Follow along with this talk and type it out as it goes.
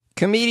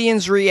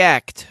Comedians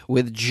React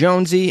with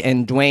Jonesy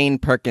and Dwayne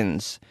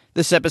Perkins.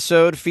 This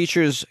episode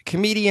features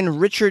comedian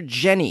Richard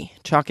Jeni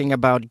talking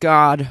about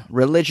God,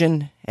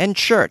 religion, and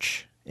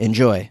church.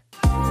 Enjoy.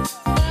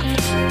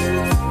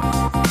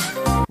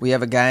 We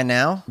have a guy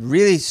now,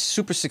 really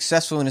super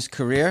successful in his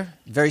career.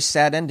 Very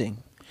sad ending.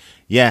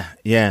 Yeah.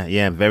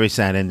 Very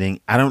sad ending.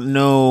 I don't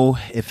know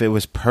if it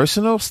was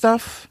personal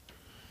stuff,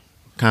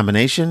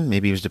 combination.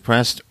 Maybe he was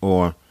depressed,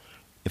 or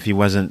if he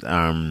wasn't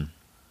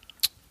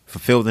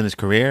fulfilled in his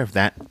career, if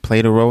that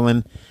played a role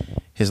in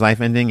his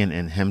life ending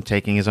and him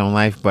taking his own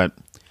life. But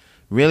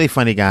really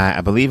funny guy.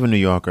 I believe a New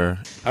Yorker.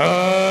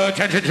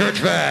 Attention church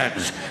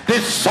fans.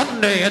 This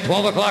Sunday at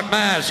 12 o'clock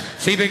Mass,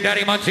 see Big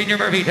Daddy Monsignor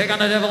Murphy take on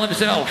the devil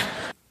himself.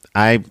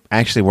 I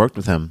actually worked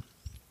with him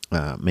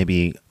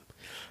maybe,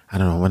 I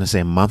don't know, I want to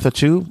say a month or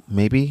two,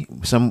 maybe.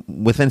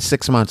 Within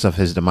 6 months of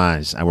his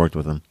demise, I worked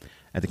with him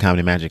at the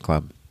Comedy Magic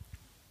Club.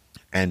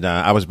 And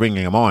I was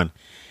bringing him on.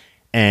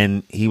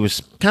 And he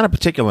was kind of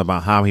particular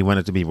about how he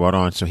wanted to be brought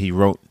on, so he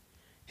wrote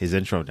his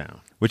intro down,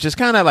 which is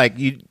kind of like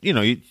you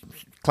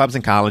clubs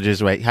and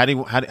colleges, right? How do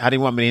you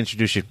want me to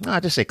introduce you? No,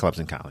 I just say clubs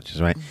and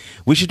colleges, right?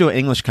 We should do an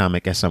English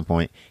comic at some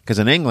point, because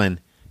in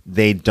England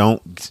they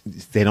don't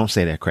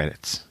say their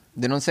credits.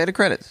 They don't say the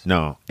credits.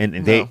 No,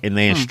 and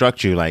they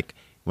instruct you. Like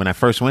when I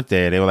first went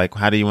there, they were like,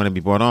 "How do you want to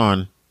be brought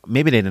on?"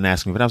 Maybe they didn't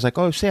ask me, but I was like,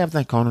 "Oh, say I've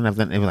done Conan, I've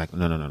done." They were like,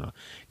 "No,"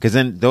 because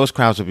then those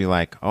crowds would be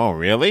like, "Oh,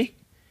 really?"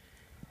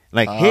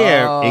 Like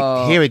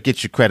here it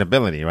gets you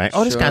credibility, right?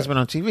 Oh, this guy's been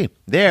on TV.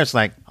 There it's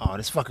like, oh,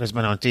 this fucker's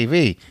been on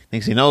TV.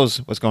 Thinks he knows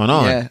what's going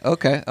on. Yeah,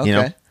 okay. You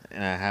know?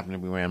 And I happen to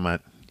be wearing my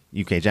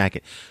UK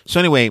jacket.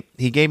 So anyway,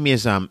 he gave me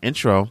his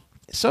intro.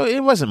 So it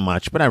wasn't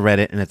much, but I read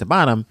it. And at the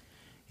bottom,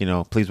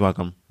 please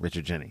welcome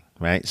Richard Jeni,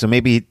 right? So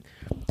maybe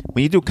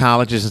when you do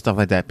colleges and stuff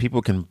like that,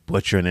 people can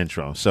butcher an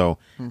intro. So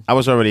I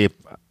was already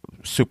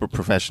super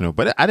professional,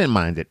 but I didn't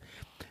mind it.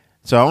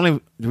 So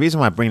the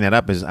reason why I bring that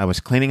up is I was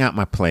cleaning out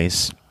my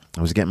place.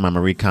 I was getting my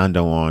Marie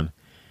Kondo on.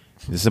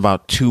 This is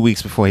about 2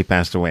 weeks before he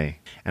passed away.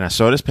 And I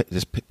saw this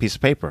piece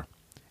of paper.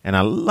 And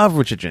I love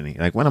Richard Jeni,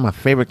 like one of my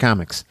favorite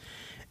comics.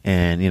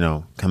 And,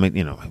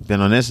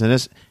 been on this and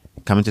this.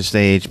 Coming to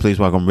stage, please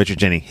welcome Richard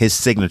Jeni. His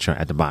signature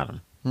at the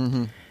bottom.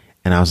 Mm-hmm.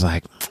 And I was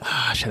like,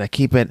 should I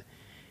keep it?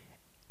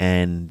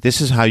 And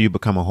this is how you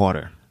become a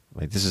hoarder.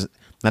 Like, this is,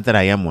 not that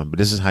I am one, but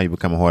this is how you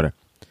become a hoarder.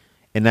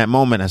 In that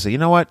moment, I said, you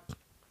know what?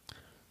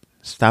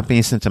 Stop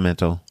being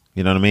sentimental.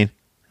 You know what I mean?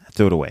 I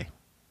threw it away.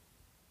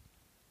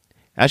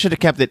 I should have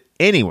kept it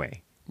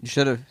anyway. You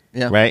should have,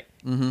 yeah. Right?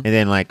 Mm-hmm. And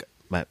then, like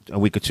a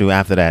week or two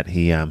after that,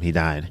 he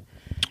died.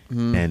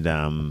 Mm-hmm. And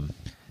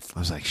I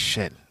was like,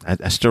 shit.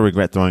 I still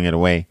regret throwing it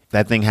away.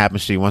 That thing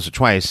happens to you once or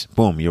twice,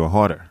 boom, you're a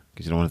hoarder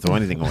because you don't want to throw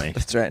anything away.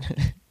 That's right.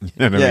 You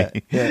know what I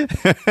mean?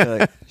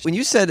 Yeah. When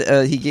you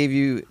said he gave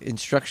you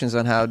instructions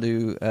on how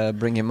to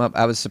bring him up,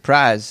 I was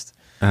surprised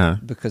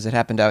because it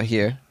happened out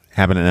here.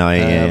 Happened in L.A.,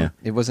 yeah.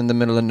 It was in the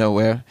middle of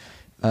nowhere.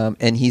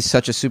 And he's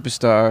such a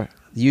superstar.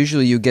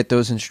 Usually you get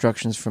those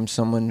instructions from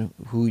someone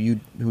who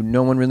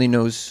no one really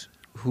knows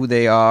who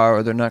they are,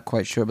 or they're not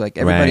quite sure. But like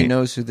everybody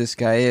knows who this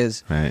guy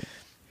is. Right.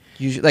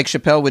 Usually, like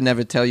Chappelle would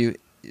never tell you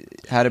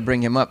how to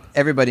bring him up.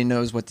 Everybody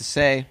knows what to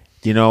say.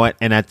 You know what?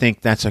 And I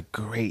think that's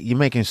you're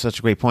making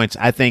such great points.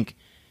 I think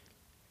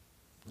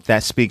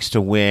that speaks to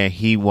where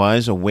he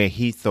was or where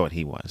he thought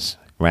he was,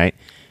 right?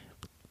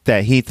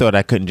 That he thought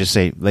I couldn't just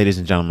say, ladies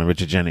and gentlemen,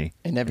 Richard Jeni,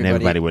 and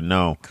everybody would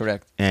know.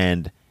 Correct.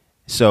 And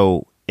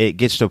so it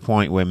gets to a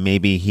point where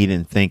maybe he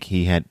didn't think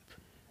he had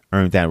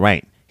earned that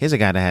right. Here's a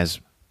guy that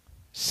has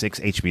 6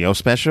 HBO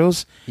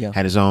specials,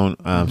 had his own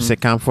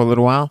sitcom for a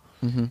little while.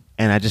 Mm-hmm.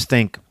 And I just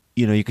think,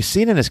 you can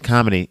see it in his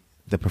comedy,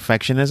 the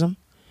perfectionism.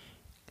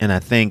 And I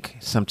think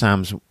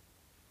sometimes,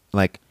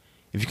 like,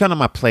 if you come to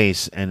my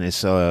place and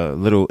it's a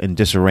little in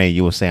disarray,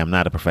 you will say I'm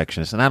not a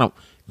perfectionist. And I don't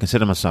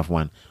consider myself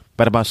one.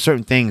 But about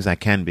certain things, I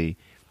can be.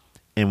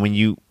 And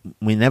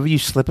whenever you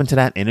slip into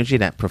that energy,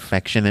 that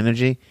perfection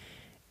energy,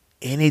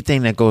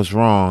 anything that goes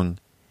wrong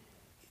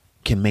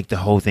can make the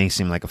whole thing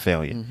seem like a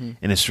failure. Mm-hmm.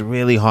 And it's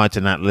really hard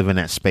to not live in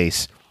that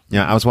space.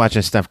 I was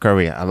watching Steph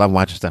Curry. I love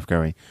watching Steph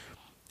Curry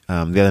the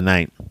other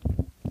night.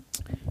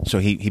 So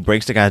he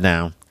breaks the guy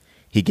down.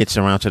 He gets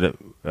around to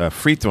the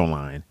free throw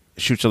line,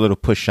 shoots a little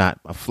push shot,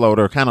 a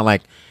floater, kind of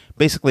like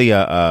basically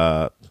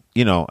a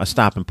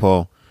stop and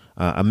pull,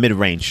 a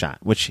mid-range shot,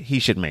 which he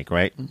should make,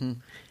 right? Mm-hmm.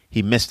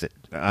 He missed it.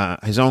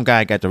 His own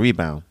guy got the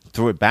rebound,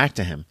 threw it back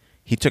to him.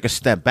 He took a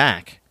step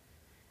back.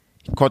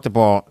 He caught the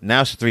ball.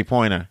 Now it's a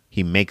three-pointer.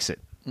 He makes it.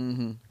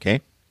 Mm-hmm.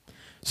 Okay?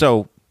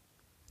 So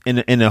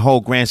in the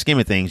whole grand scheme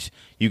of things,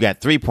 you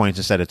got 3 points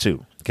instead of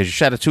 2. Because you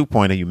shot a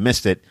 2-pointer, you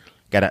missed it,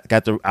 got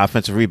the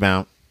offensive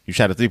rebound, you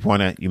shot a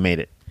 3-pointer, you made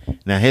it.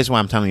 Now, here's why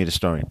I'm telling you the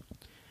story.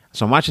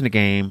 So I'm watching the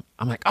game.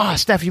 I'm like, oh,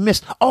 Steph, you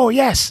missed. Oh,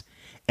 yes.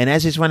 And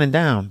as he's running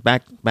down,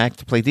 back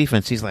to play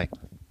defense, he's like,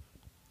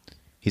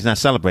 he's not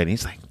celebrating.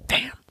 He's like,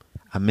 damn,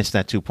 I missed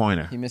that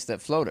 2-pointer. He missed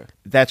that floater.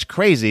 That's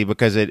crazy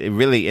because it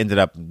really ended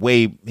up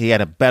he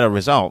had a better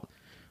result.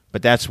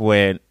 But that's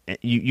where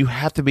you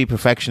have to be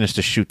perfectionist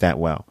to shoot that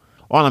well.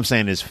 all I'm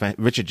saying is for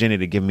Richard Jeni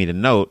to give me the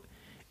note,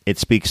 it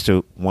speaks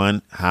to,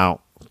 one,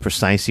 how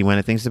precise he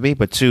wanted things to be,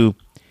 but two,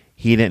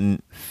 he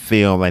didn't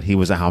feel that he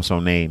was a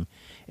household name,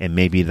 and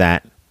maybe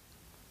that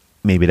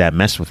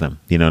messed with him.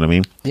 You know what I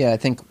mean? Yeah, I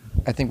think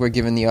we're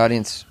giving the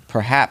audience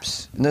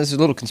perhaps, and this is a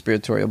little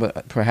conspiratorial,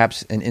 but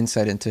perhaps an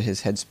insight into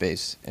his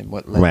headspace and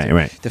what led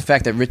to the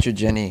fact that Richard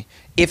Jeni,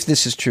 if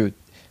this is true,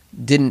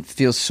 didn't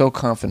feel so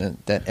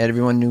confident that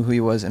everyone knew who he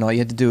was, and all you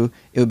had to do,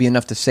 it would be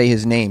enough to say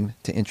his name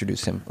to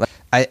introduce him.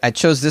 I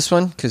chose this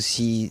one because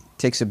he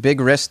takes a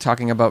big risk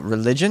talking about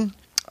religion.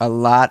 A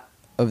lot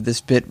of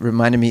this bit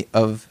reminded me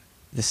of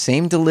the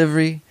same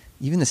delivery,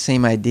 even the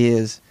same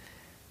ideas,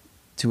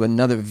 to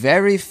another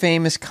very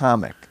famous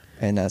comic.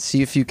 And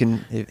see if you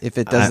can, if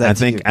it does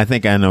that. I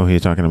think I know who you're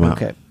talking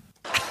about. Okay.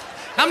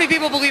 How many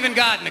people believe in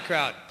God in the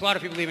crowd? A lot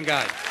of people believe in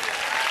God.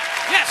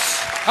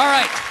 Yes. All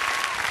right.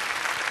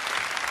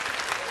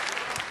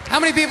 How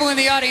many people in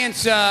the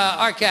audience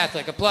are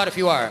Catholic? Applaud if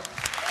you are.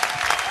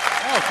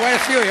 Oh, quite a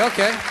few of you.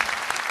 Okay.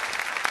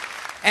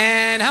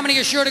 And how many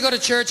are sure to go to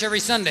church every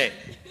Sunday?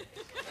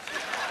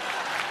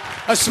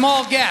 A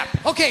small gap.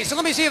 Okay, so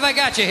let me see if I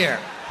got you here.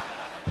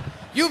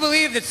 You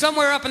believe that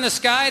somewhere up in the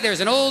sky there's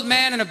an old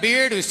man in a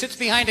beard who sits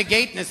behind a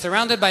gate and is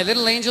surrounded by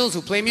little angels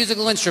who play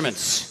musical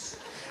instruments.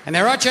 And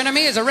their arch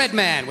enemy is a red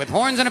man with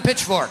horns and a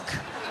pitchfork.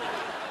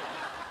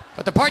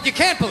 But the part you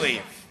can't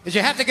believe is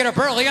you have to get up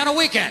early on a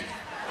weekend.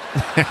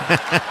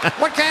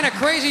 What kind of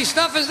crazy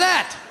stuff is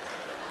that?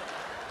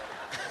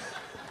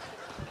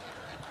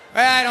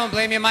 Well, I don't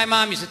blame you. My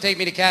mom used to take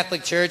me to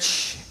Catholic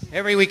church.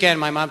 Every weekend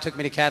my mom took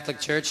me to Catholic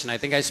church, and I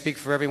think I speak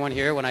for everyone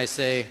here when I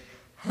say,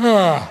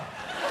 huh.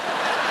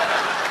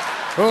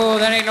 Oh,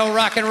 that ain't no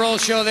rock and roll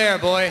show there,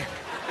 boy.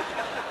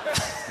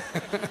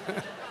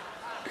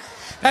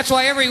 That's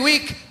why every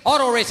week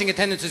auto racing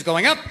attendance is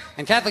going up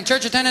and Catholic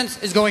church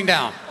attendance is going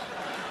down.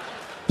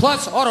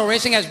 Plus, auto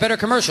racing has better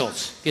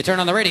commercials. If you turn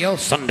on the radio,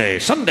 Sunday,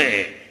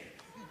 Sunday.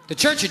 The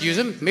church should use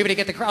them, maybe to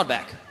get the crowd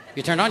back.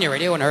 You turned on your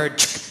radio and heard,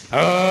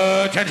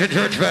 attention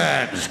church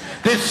fans.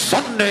 This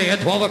Sunday at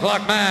 12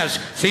 o'clock Mass,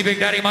 see Big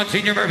Daddy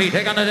Monsignor Murphy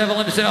take on the devil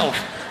himself.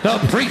 The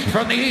priest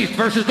from the east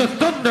versus the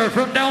thunder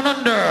from down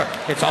under.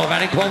 It's all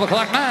about 12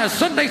 o'clock Mass.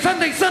 Sunday,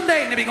 Sunday,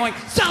 Sunday. And they'll be going,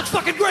 sounds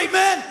fucking great,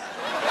 man.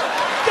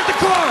 Get the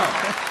car.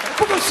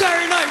 We'll go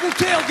Saturday night. We'll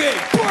tailgate.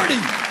 Party.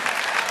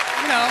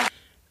 You know.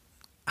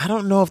 I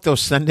don't know if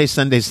those Sunday,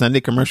 Sunday, Sunday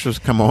commercials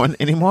come on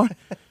anymore.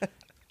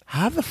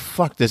 How the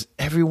fuck does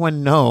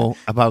everyone know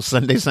about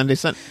Sunday, Sunday,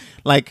 Sunday?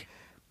 Like,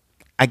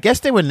 I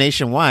guess they were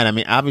nationwide. I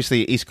mean,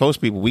 obviously, East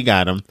Coast people, we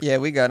got them. Yeah,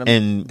 we got them.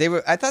 And they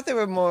were. I thought they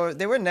were more.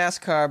 They were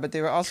NASCAR, but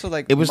they were also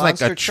like it was like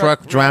a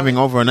truck driving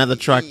over another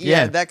truck.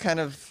 Yeah, that kind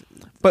of.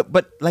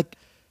 But like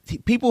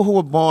people who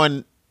were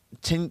born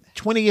 10,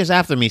 20 years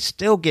after me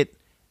still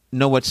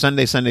know what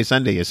Sunday, Sunday,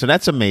 Sunday is. So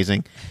that's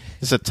amazing.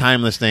 It's a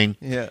timeless thing.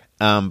 Yeah.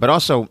 But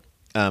also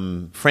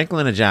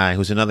Franklin Ajay,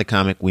 who's another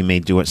comic we may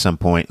do at some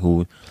point,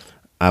 who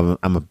I'm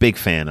a big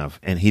fan of,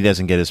 and he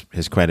doesn't get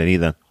his credit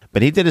either.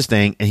 But he did his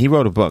thing, and he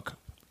wrote a book,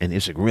 and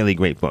it's a really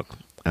great book.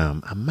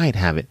 I might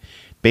have it.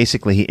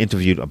 Basically, he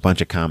interviewed a bunch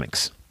of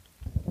comics,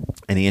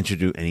 and he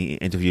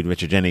interviewed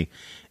Richard Jeni.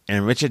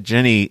 And Richard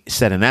Jeni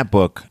said in that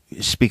book,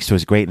 speaks to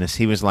his greatness.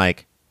 He was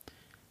like,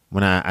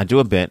 when I do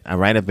a bit, I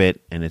write a bit,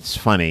 and it's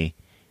funny,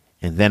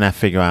 and then I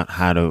figure out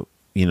how to,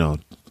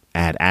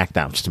 add act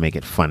outs to make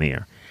it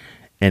funnier.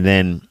 And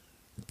then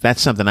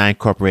that's something I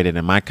incorporated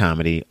in my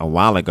comedy a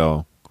while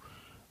ago.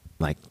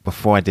 Like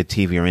before I did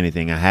TV or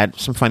anything, I had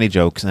some funny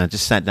jokes, and I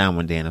just sat down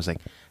one day and I was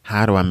like,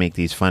 how do I make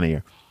these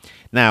funnier?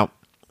 Now,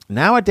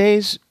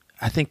 nowadays,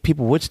 I think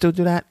people would still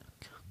do that,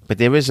 but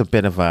there is a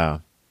bit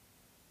of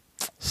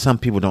some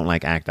people don't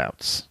like act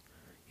outs.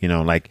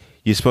 Like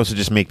you're supposed to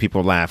just make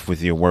people laugh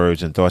with your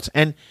words and thoughts.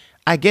 And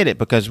I get it,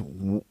 because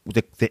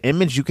the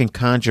image you can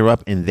conjure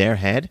up in their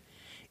head,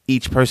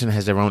 each person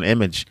has their own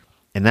image.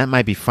 And that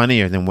might be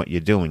funnier than what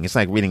you're doing. It's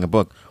like reading a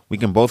book. We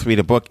can both read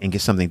a book and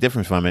get something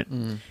different from it,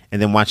 and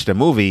then watch the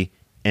movie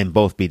and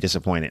both be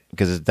disappointed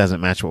because it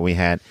doesn't match what we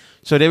had.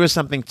 So there is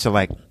something to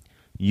like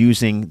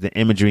using the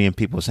imagery in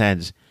people's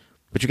heads.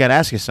 But you got to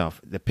ask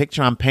yourself, the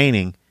picture I'm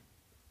painting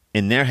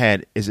in their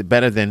head, is it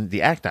better than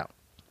the act out?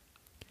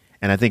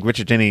 And I think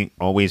Richard Jeni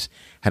always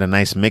had a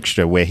nice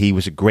mixture where he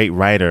was a great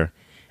writer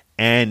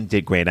and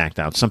did great act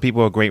outs. Some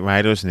people are great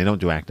writers and they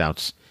don't do act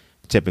outs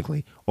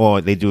typically, or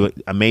they do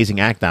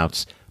amazing act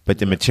outs, but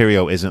the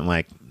material isn't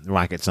like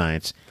rocket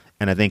science.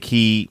 And I think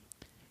he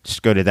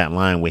skirted that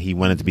line where he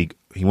wanted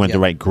to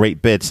write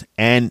great bits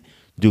and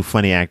do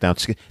funny act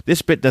outs.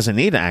 This bit doesn't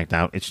need an act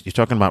out. You're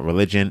talking about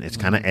religion. It's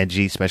kind of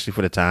edgy, especially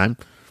for the time.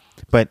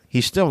 But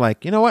he's still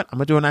like, you know what? I'm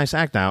gonna do a nice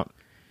act out.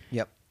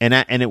 Yep. And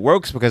it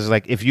works because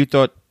like if you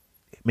thought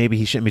maybe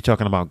he shouldn't be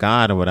talking about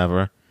God or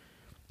whatever,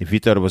 if you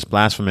thought it was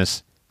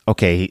blasphemous,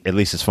 okay, at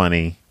least it's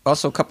funny.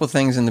 Also, a couple of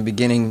things in the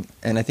beginning,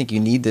 and I think you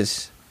need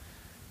this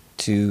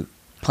to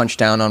punch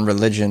down on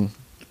religion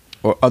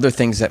or other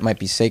things that might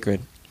be sacred.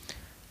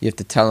 You have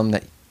to tell them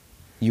that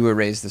you were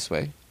raised this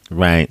way.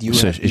 Right.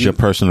 It's your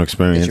personal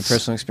experience. It's your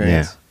personal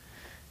experience.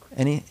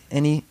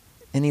 Yeah.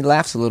 And he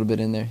laughs a little bit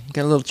in there. He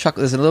got a little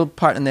chuckle. There's a little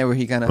part in there where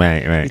he kind of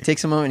he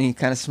takes a moment and he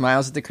kind of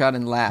smiles at the crowd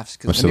and laughs.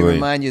 Because let me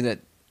remind you that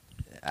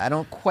I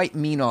don't quite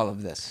mean all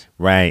of this.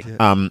 Right.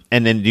 Yeah.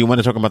 And then do you want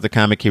to talk about the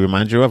comic he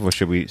reminds you of, or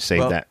should we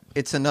save that?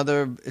 It's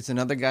another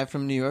guy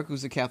from New York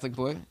who's a Catholic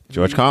boy.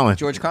 George Carlin.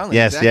 George Carlin.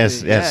 Yes,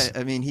 exactly. yes.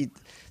 Yeah, I mean,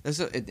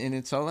 and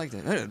it's all like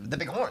that. The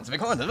big horns, Right.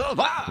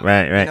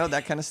 You know,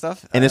 that kind of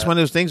stuff. And it's one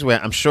of those things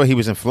where I'm sure he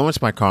was influenced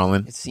by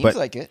Carlin. It seems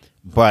like it.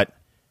 But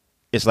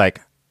it's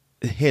like,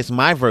 here's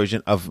my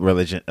version of a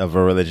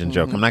religion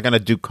joke. I'm not going to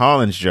do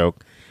Carlin's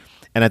joke.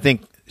 And I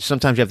think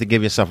sometimes you have to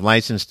give yourself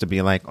license to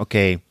be like,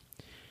 okay,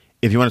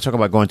 if you want to talk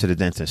about going to the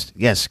dentist,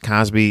 yes,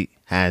 Cosby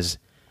has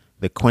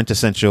the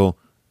quintessential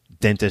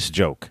dentist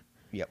joke.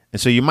 Yep. And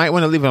so you might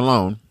want to leave it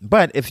alone.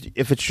 But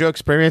if it's your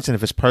experience and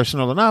if it's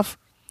personal enough,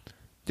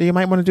 then you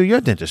might want to do your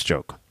dentist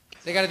joke.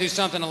 They got to do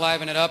something to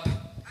liven it up.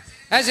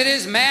 As it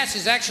is, MASH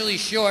is actually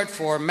short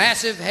for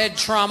massive head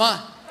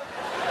trauma.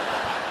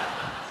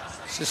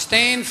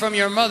 Sustained from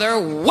your mother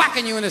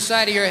whacking you in the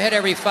side of your head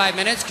every 5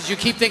 minutes because you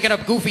keep thinking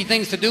of goofy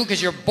things to do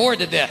because you're bored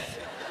to death.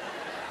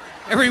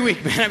 Every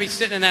week, man, I'd be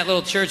sitting in that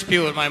little church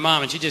pew with my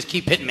mom and she'd just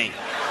keep hitting me.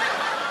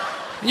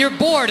 And you're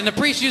bored and the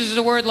priest uses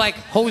a word like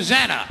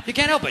Hosanna. You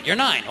can't help it. You're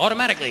 9.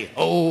 Automatically.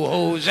 Oh,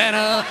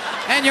 Hosanna.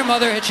 And your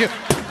mother hits you.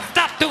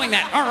 Stop doing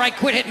that. All right,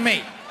 quit hitting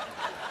me.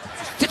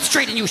 Sit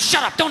straight and you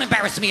shut up. Don't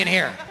embarrass me in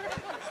here.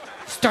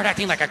 Start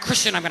acting like a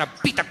Christian, I'm going to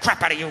beat the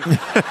crap out of you.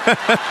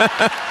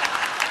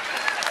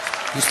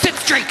 You sit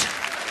straight.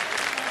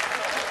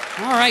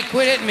 All right,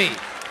 quit hitting me.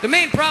 The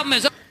main problem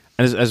is...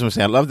 I was going to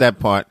say, I love that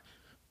part.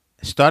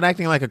 Start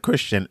acting like a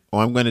Christian,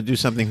 or I'm going to do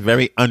something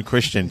very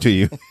un-Christian to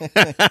you.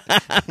 Yeah,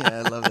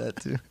 I love that,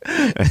 too.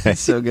 It's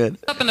so good.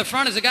 Up in the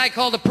front is a guy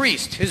called the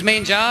priest. His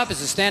main job is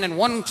to stand in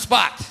one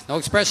spot. No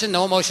expression,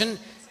 no emotion,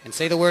 and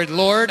say the word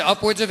Lord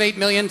upwards of 8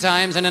 million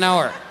times in an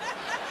hour.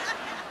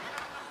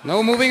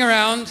 No moving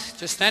around,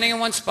 just standing in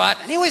one spot.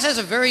 And he always has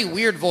a very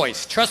weird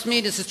voice. Trust me,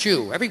 this is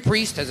true. Every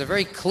priest has a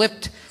very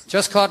clipped,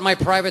 just caught my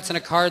privates in a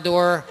car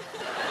door,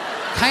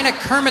 kind of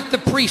Kermit the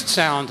Priest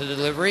sound to the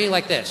delivery,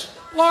 like this.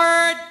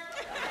 Lord!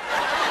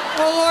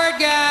 Oh,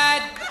 Lord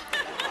God!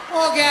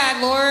 Oh,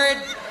 God,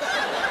 Lord!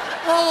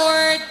 Oh,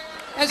 Lord!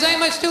 As I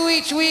must do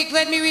each week,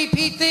 let me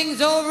repeat things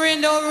over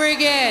and over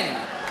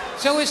again,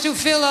 so as to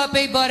fill up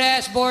a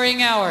butt-ass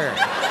boring hour.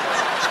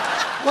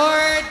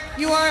 Lord,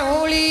 you are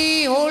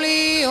holy,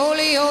 holy,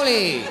 holy,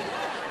 holy.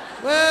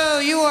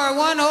 Well, you are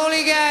one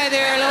holy guy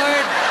there,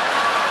 Lord.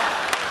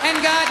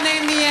 And God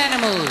named the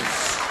animals.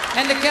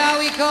 And the cow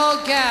he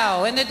called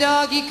cow. And the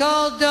dog he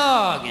called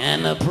dog.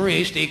 And the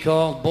priest he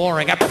called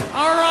boring. All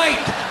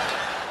right.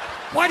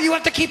 Why do you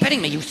have to keep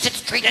hitting me? You sit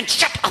straight and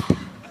shut up.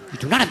 You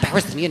do not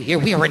embarrass me in here.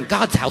 We are in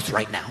God's house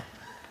right now.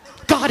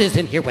 God is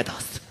in here with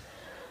us.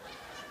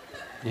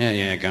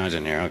 Yeah, God's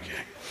in here.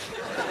 Okay.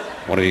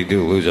 What did he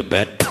do, lose a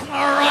bet? All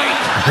right.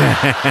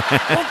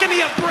 Well, give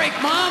me a break,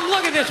 Mom.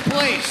 Look at this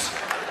place.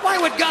 Why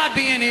would God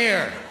be in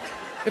here?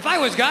 If I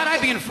was God,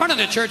 I'd be in front of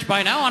the church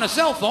by now on a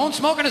cell phone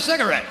smoking a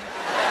cigarette.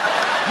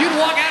 You'd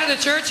walk out of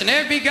the church and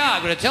there'd be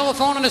God with a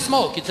telephone and a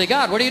smoke. You'd say,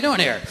 God, what are you doing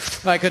here?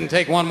 I couldn't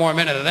take one more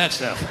minute of that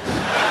stuff.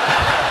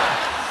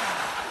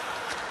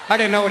 I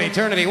didn't know what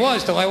eternity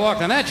was till I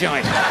walked in that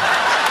joint.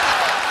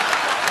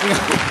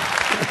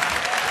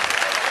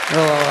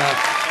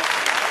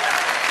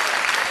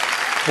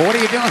 Well, what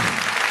are you doing?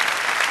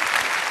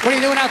 What are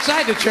you doing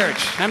outside the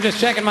church? I'm just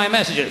checking my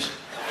messages.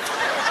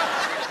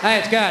 Hi,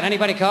 it's God.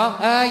 Anybody call?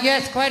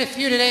 Yes, quite a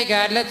few today,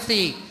 God. Let's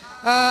see.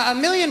 1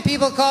 million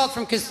people called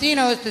from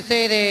casinos to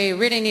say they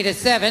really need a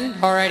 7.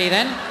 Alrighty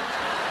then.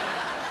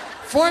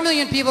 4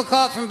 million people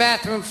called from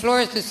bathroom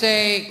floors to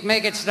say,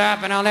 make it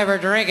stop and I'll never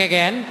drink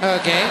again.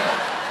 Okay.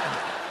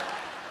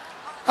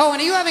 Oh,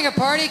 and are you having a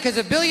party? Because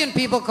 1 billion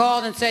people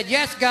called and said,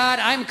 yes, God,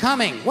 I'm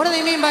coming. What do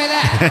they mean by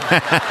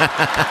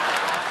that?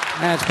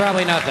 That's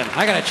probably nothing.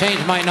 I got to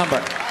change my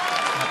number.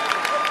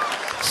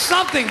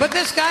 Something, but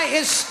this guy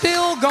is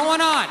still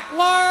going on.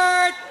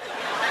 Lord,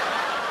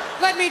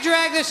 let me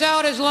drag this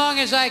out as long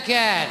as I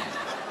can.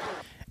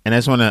 And I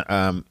just want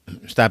to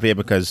stop here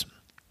because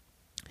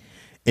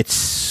it's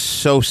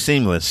so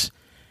seamless.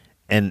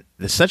 And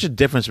there's such a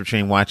difference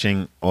between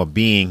watching or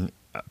being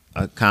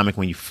a comic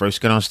when you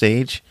first get on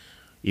stage,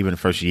 even the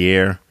first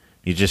year.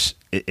 You just,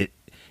 it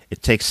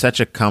takes such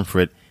a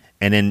comfort.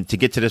 And then to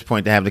get to this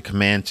point, to have the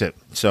command to,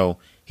 so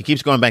he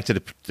keeps going back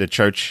to the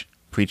church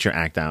preacher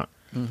act out.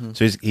 Mm-hmm.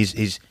 So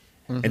he's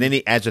and then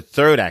he adds a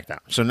third act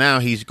out. So now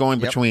he's going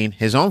between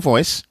his own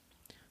voice,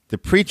 the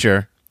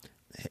preacher,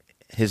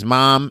 his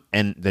mom,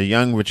 and the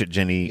young Richard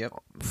Jeni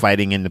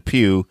fighting in the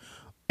pew,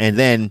 and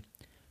then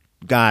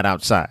God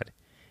outside.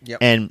 Yep.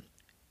 And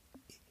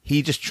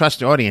he just trusts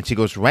the audience. He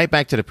goes right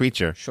back to the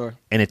preacher. Sure.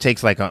 And it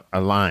takes like a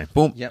line.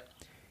 Boom. Yep.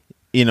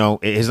 You know,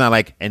 it's not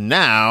like, and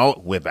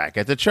now we're back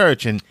at the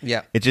church. And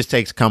it just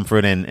takes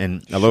comfort and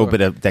a little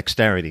bit of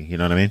dexterity. You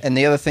know what I mean? And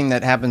the other thing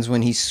that happens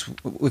when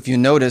if you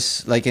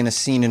notice, like in a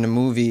scene in a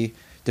movie,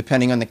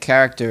 depending on the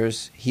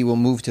characters, he will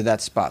move to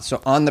that spot.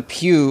 So on the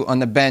pew, on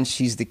the bench,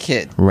 he's the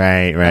kid.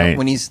 Right.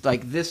 When he's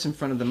like this in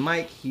front of the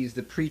mic, he's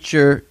the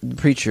preacher,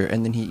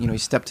 and then he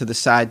stepped to the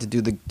side to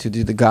do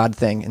the God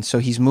thing. And so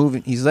he's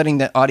moving. He's letting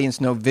the audience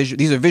know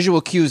these are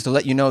visual cues to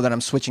let you know that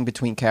I'm switching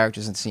between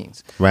characters and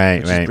scenes.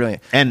 Right. Which is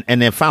brilliant.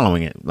 And they're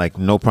following it like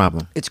no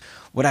problem. It's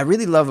what I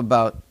really love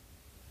about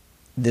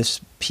this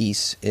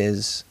piece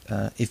is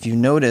if you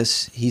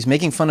notice, he's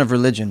making fun of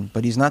religion,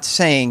 but he's not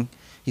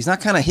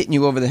kind of hitting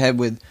you over the head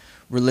with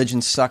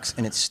religion sucks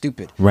and it's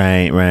stupid.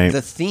 Right.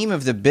 The theme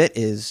of the bit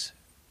is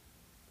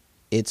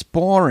it's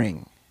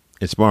boring.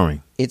 It's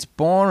boring.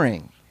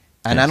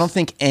 And I don't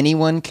think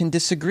anyone can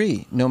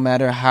disagree, no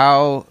matter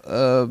how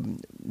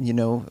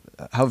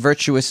how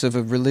virtuous of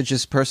a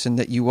religious person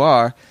that you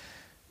are.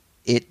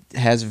 It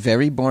has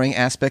very boring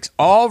aspects.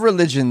 All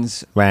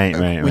religions,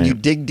 when you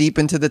dig deep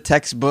into the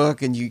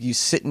textbook and you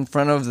sit in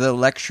front of the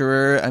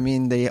lecturer, I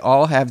mean, they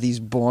all have these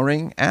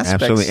boring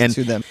aspects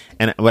to them.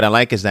 And what I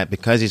like is that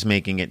because he's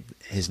making it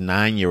his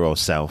 9-year-old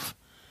self,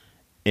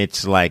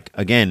 it's like,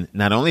 again,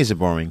 not only is it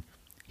boring,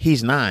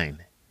 he's 9.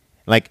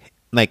 Like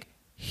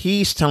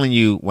he's telling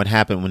you what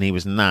happened when he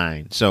was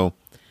 9. So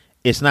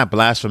it's not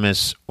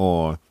blasphemous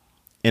or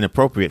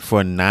inappropriate for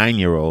a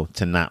 9-year-old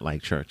to not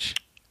like church.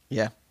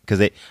 Yeah. Because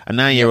a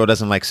 9-year-old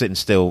doesn't like sitting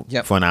still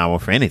for an hour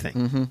for anything.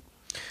 Mm-hmm.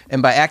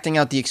 And by acting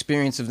out the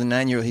experience of the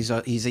 9-year-old,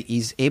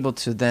 he's able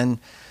to then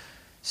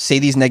say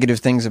these negative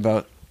things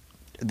about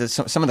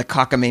some of the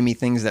cockamamie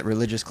things that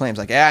religious claims,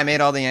 like, I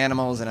made all the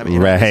animals, and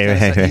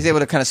he's able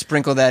to kind of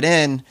sprinkle that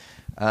in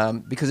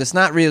because it's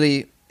not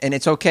really, and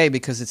it's okay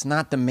because it's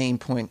not the main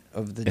point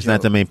of the joke. It's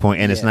not the main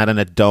point, and it's not an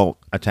adult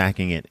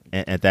attacking it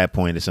at that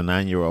point. It's a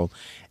 9-year-old.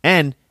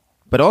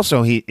 But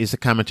also, it's a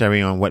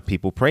commentary on what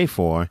people pray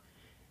for.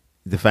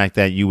 The fact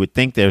that you would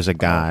think there's a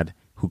God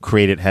who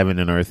created heaven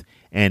and earth,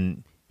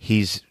 and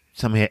he's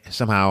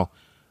somehow,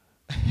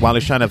 while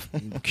he's trying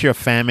to cure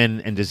famine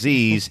and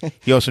disease,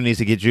 he also needs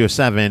to get you a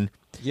 7.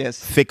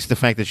 Yes. Fix the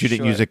fact that you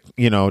didn't use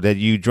that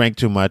you drank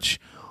too much,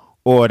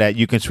 or that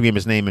you can scream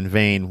his name in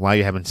vain while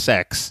you're having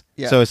sex.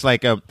 Yeah. So it's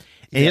like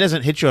he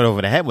doesn't hit you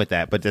over the head with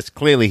that, but that's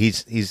clearly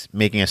he's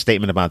making a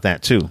statement about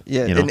that too.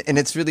 Yeah, and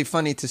it's really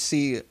funny to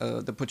see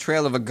the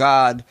portrayal of a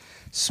God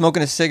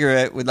smoking a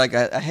cigarette with like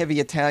a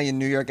heavy Italian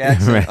New York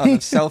accent on a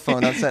cell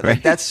phone outside.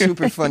 Like, that's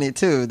super funny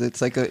too.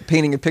 That's like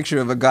painting a picture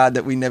of a God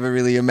that we never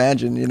really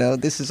imagined.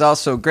 This is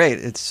also great.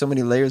 It's so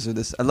many layers of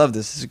this. I love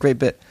this. It's a great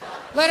bit.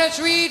 Let us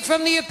read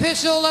from the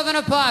Epistle of an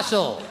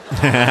Apostle.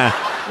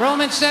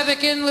 Romans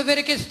 7,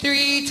 Leviticus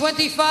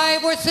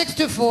 3:25, or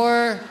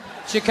 6-4.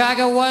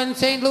 Chicago 1,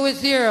 St. Louis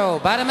 0.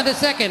 Bottom of the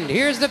second.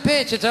 Here's the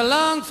pitch. It's a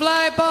long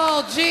fly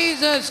ball.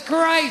 Jesus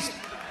Christ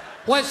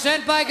was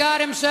sent by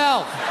God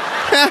himself.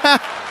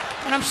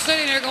 And I'm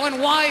sitting there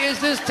going, why is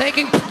this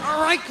taking...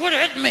 All right, quit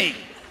hitting me.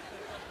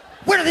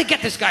 Where do they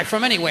get this guy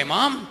from anyway,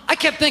 Mom? I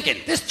kept thinking,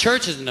 this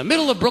church is in the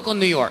middle of Brooklyn,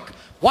 New York.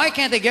 Why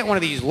can't they get one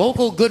of these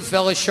local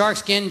Goodfellas,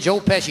 shark-skin, Joe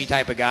Pesci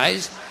type of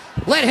guys?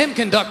 Let him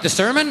conduct the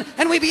sermon,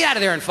 and we'd be out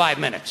of there in 5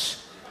 minutes.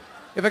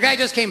 If a guy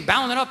just came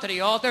bounding up to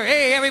the altar,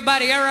 hey,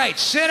 everybody, all right,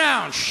 sit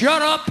down,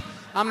 shut up.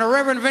 I'm the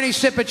Reverend Vinny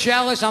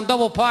Sipachalis. I'm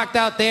double parked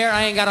out there.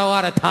 I ain't got a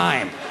lot of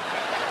time.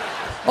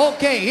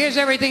 Okay, here's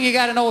everything you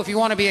got to know if you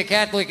want to be a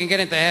Catholic and get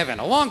into heaven.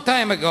 A long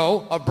time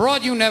ago, a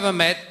broad you never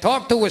met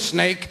talked to a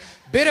snake,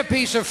 bit a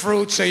piece of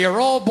fruit, so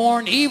you're all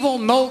born evil,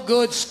 no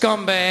good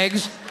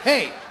scumbags.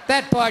 Hey,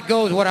 that part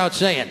goes without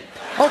saying.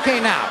 Okay,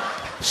 now,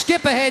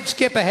 skip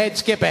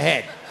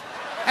ahead.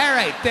 All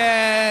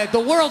right, the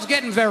world's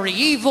getting very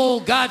evil.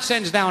 God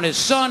sends down his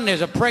son.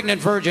 There's a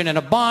pregnant virgin in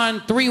a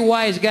barn. 3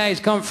 wise guys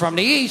come from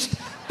the east.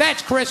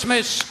 That's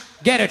Christmas.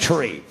 Get a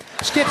tree.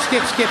 Skip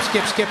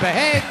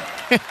ahead.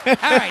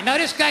 All right, now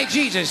this guy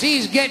Jesus,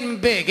 he's getting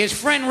big. His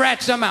friend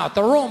rats him out.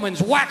 The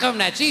Romans whack him.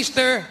 That's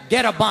Easter.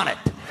 Get a bonnet.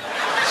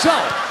 So,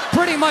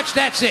 pretty much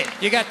that's it.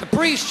 You got the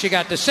priests, you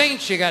got the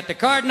saints, you got the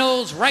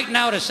Cardinals. Right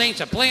now the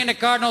Saints are playing the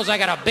Cardinals. I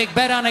got a big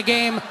bet on the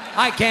game.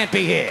 I can't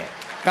be here.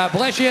 God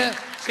bless you.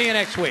 See you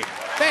next week.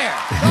 There.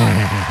 How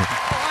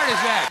hard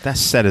is that? That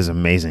set is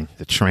amazing.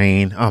 The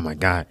train. Oh, my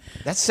God.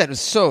 That set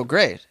is so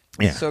great.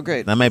 Yeah. So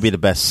great. That might be the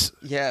best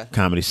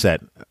comedy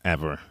set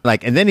ever.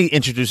 And then he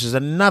introduces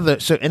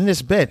another. So in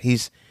this bit,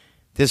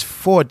 there's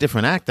 4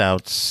 different act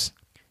outs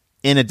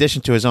in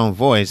addition to his own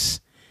voice.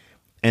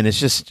 And it's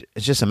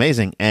just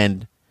amazing.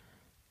 And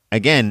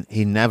again,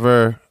 he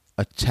never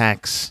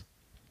attacks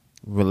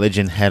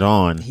religion head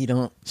on. He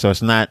don't. So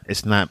it's not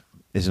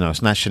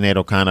Sinead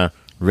O'Connor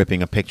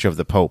ripping a picture of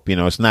the Pope.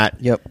 It's not.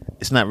 Yep.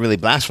 It's not really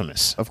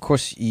blasphemous. Of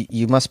course,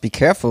 you must be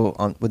careful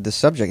with the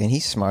subject, and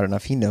he's smart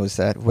enough. He knows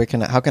that.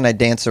 How can I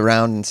dance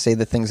around and say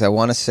the things I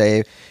want to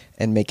say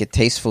and make it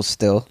tasteful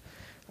still?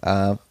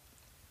 And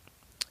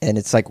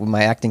it's like when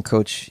my acting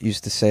coach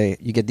used to say,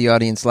 you get the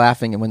audience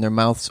laughing, and when their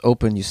mouths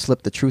open, you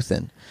slip the truth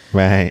in.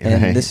 Right.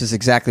 And this is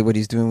exactly what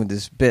he's doing with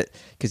this bit,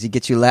 because he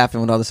gets you laughing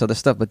with all this other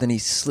stuff, but then he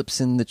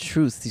slips in the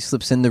truth. He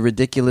slips in the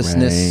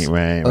ridiculousness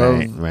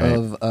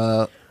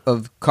of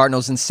of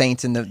cardinals and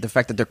saints and the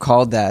fact that they're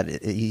called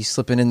that. He's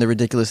slipping in the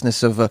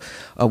ridiculousness of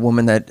a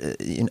woman that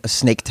a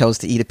snake tells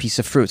to eat a piece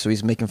of fruit. So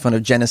he's making fun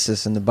of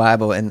Genesis and the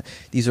Bible. And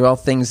these are all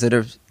things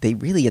that they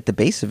really at the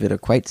base of it are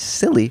quite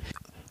silly.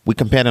 We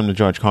compared him to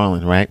George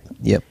Carlin, right?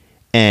 Yep.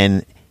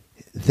 And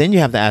then you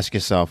have to ask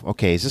yourself,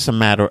 okay, is this a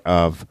matter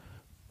of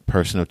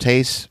personal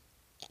taste,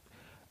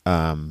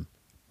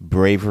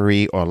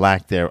 bravery or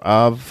lack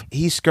thereof?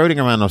 He's skirting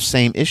around those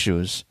same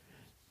issues,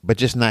 but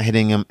just not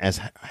hitting them as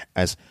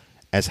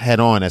head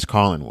on as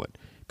Carlin would.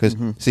 Because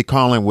see,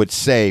 Carlin would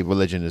say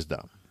religion is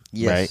dumb,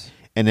 right?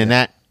 And then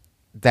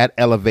that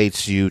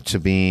elevates you to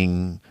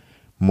being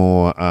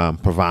more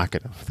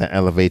provocative. That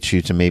elevates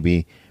you to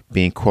maybe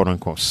being quote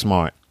unquote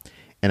smart.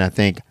 And I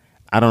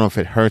don't know if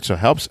it hurts or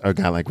helps a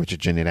guy like Richard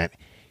Jeni that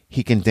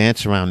he can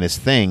dance around this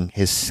thing,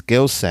 his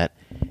skill set,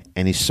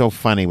 and he's so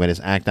funny with his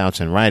act outs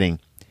and writing.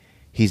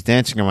 He's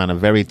dancing around a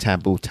very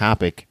taboo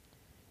topic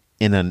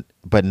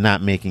but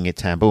not making it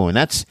taboo. And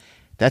that's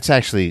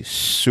actually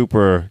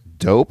super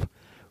dope.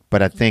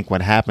 But I think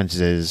what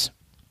happens is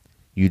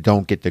you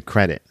don't get the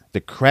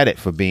credit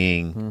for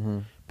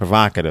being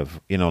provocative.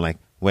 You know, like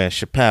where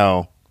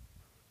Chappelle,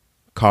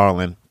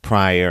 Carlin,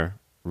 Pryor,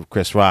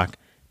 Chris Rock,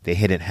 they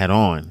hit it head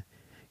on.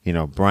 You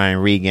know, Brian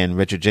Regan,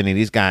 Richard Jeni,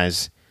 these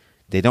guys,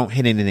 they don't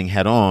hit anything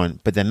head on,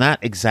 but they're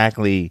not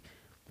exactly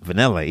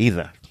vanilla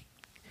either.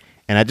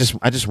 And I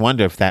just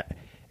wonder if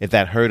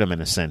that hurt him in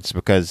a sense,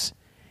 because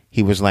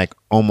he was like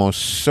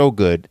almost so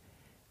good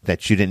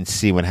that you didn't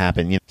see what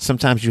happened. You know,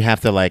 sometimes you have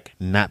to like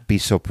not be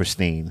so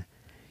pristine.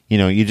 You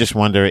know, you just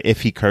wonder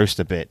if he cursed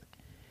a bit,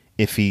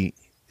 if he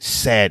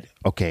said,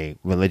 okay,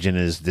 religion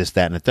is this,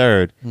 that, and the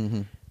third.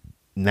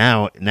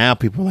 Now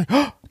people are like,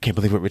 oh, I can't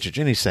believe what Richard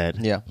Jeni said.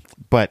 Yeah.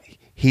 But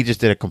he just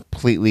did a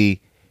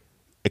completely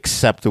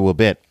acceptable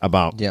bit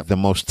about the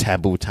most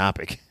taboo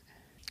topic.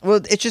 Well,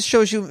 it just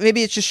shows you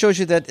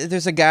that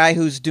there's a guy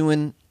who's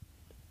doing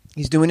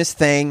his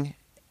thing,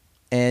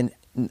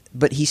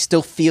 but he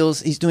still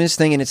feels he's doing his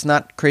thing, and it's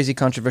not crazy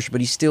controversial, but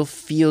he still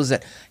feels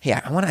that, hey,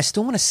 I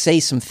still want to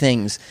say some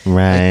things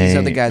like these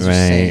other guys are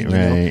saying, you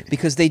know,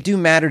 because they do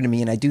matter to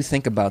me, and I do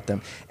think about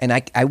them, and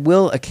I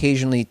will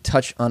occasionally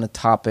touch on a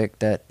topic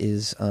that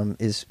is in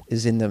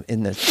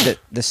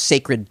the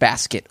sacred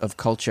basket of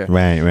culture,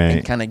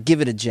 and kind of give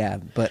it a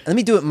jab. But let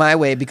me do it my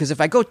way, because if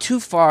I go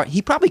too far,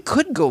 he probably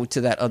could go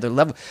to that other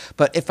level.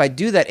 But if I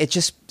do that, it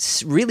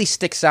just really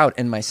sticks out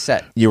in my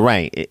set. You're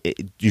right.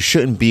 You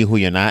shouldn't be who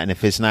you're not, and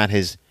if it's not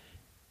his,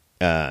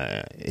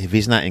 if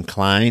he's not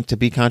inclined to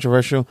be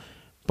controversial,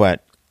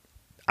 but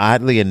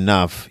oddly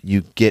enough,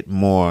 you get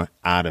more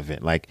out of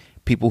it. Like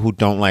people who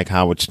don't like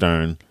Howard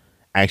Stern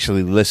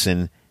actually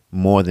listen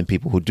more than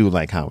people who do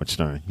like Howard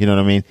Stern. You know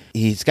what I mean?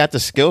 He's got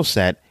the skill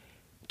set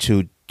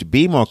to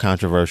be more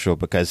controversial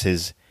because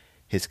his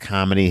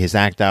comedy, his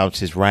act outs,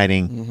 his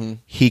writing,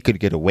 he could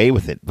get away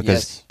with it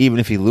because even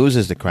if he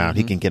loses the crowd,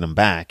 he can get them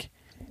back.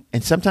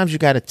 And sometimes you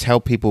got to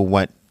tell people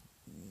what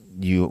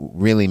you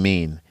really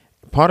mean.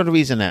 Part of the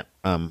reason that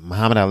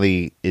Muhammad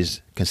Ali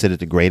is considered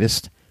the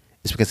greatest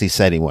is because he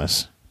said he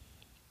was.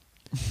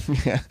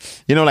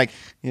 You know, like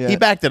he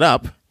backed it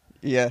up.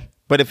 Yeah.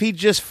 But if he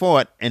just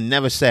fought and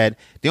never said,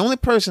 the only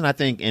person I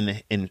think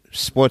in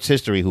sports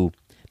history who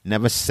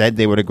never said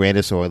they were the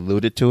greatest or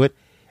alluded to it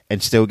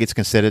and still gets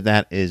considered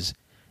that is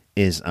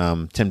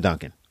Tim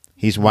Duncan.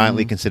 He's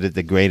widely considered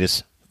the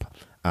greatest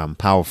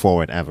power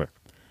forward ever.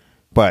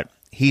 But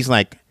he's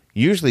like,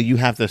 usually you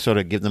have to sort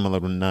of give them a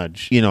little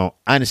nudge. You know,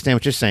 I understand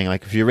what you're saying.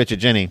 Like if you're Richard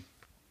Jeni,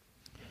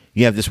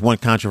 you have this one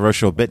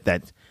controversial bit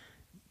that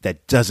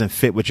doesn't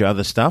fit with your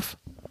other stuff.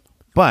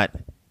 But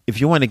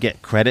if you want to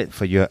get credit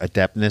for your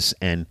adeptness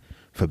and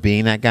for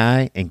being that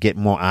guy and get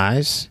more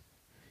eyes,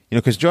 you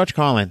know, because George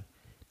Carlin,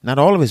 not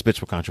all of his bits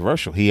were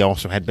controversial. He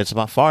also had bits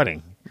about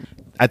farting.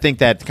 I think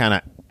that kind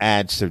of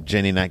adds to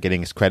Jeni not getting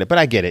his credit. But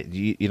I get it.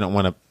 You don't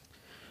want to.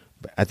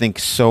 I think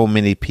so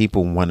many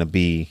people want to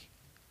be.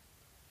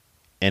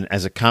 And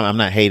as a comic, I'm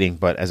not hating,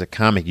 but as a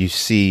comic, you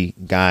see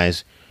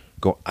guys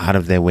go out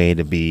of their way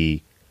to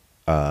be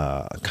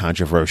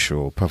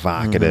controversial,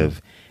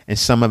 provocative, and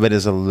some of it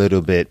is a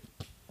little bit.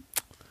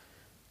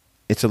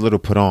 It's a little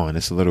put on.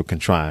 It's a little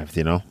contrived,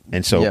 you know.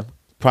 And so,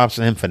 props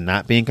to him for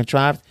not being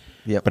contrived.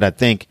 Yep. But I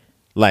think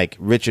like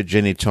Richard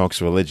Jeni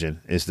Talks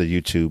Religion is the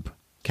YouTube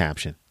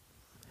caption.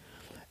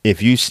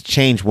 If you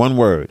change one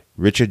word,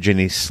 Richard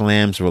Jeni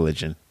slams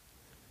religion,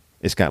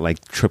 it's got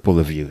like triple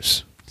the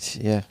views.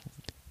 Yeah.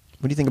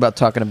 What do you think about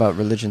talking about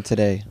religion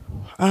today?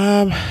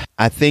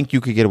 I think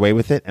you could get away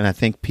with it, and I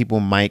think people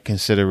might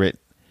consider it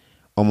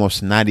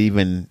almost not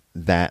even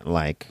that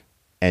like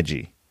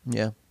edgy.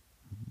 Yeah.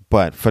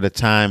 But for the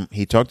time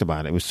he talked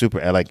about it, it was super.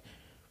 Like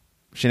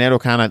Sinead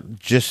O'Connor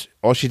just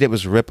all she did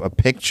was rip a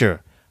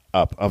picture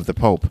up of the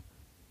Pope,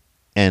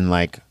 and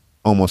like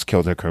almost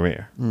killed her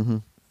career.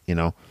 You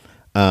know,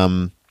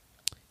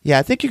 yeah,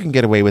 I think you can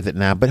get away with it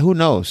now, but who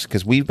knows?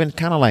 Because we've been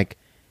kind of like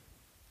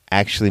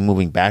actually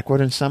moving backward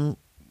in some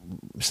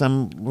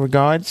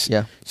regards.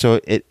 Yeah.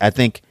 So I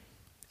think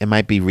it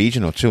might be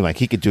regional too. Like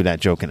he could do that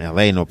joke in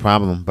L.A. no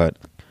problem, but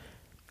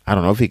I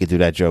don't know if he could do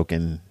that joke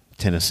in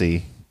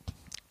Tennessee.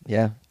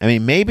 Yeah. I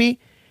mean, maybe,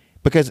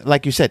 because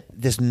like you said,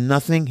 there's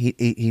nothing,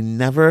 he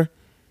never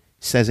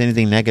says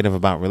anything negative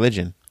about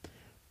religion,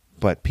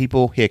 but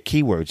people hear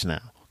keywords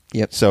now.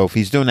 Yep. So if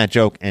he's doing that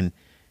joke and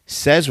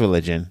says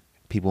religion,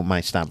 people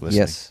might stop listening.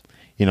 Yes.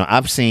 You know,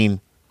 I've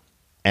seen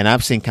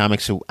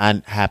comics who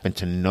I happen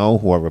to know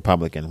who are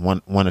Republican,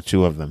 one or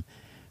two of them,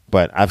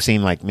 but I've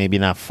seen like maybe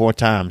not 4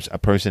 times a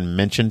person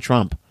mention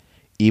Trump,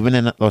 even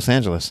in Los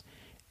Angeles,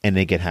 and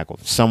they get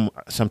heckled. Some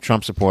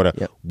Trump supporter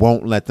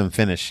won't let them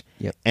finish.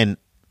 Yep. And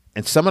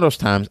some of those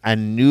times, I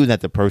knew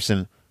that the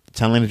person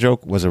telling the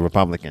joke was a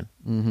Republican,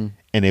 and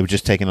they were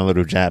just taking a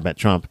little jab at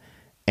Trump.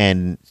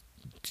 And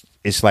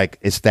it's like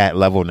it's that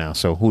level now.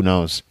 So who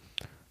knows?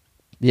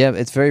 Yeah,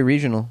 it's very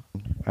regional.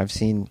 I've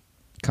seen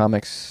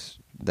comics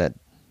that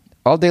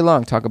all day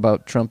long talk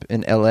about Trump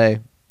in L.A.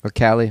 or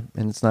Cali,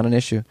 and it's not an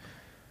issue.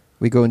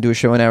 We go and do a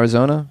show in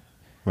Arizona,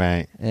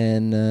 right?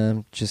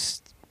 And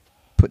just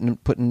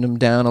putting them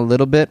down a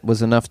little bit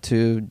was enough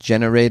to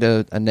generate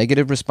a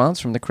negative response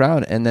from the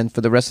crowd. And then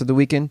for the rest of the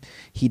weekend,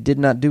 he did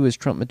not do his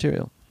Trump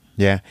material.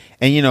 Yeah,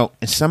 and you know,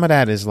 some of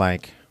that is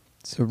like,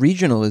 so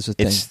regional is a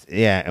thing.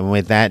 Yeah, and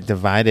with that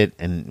divided,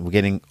 and we're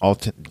getting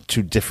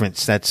two different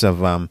sets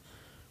of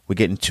we're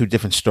getting 2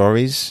 different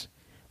stories,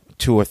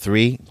 2 or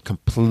 3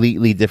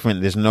 completely different.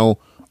 There's no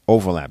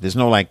overlap. There's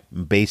no like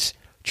base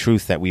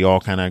truth that we all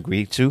kind of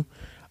agree to.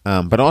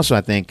 But also,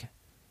 I think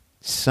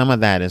some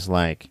of that is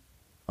like,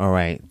 all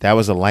right, that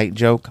was a light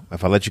joke.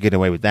 If I let you get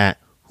away with that,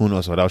 who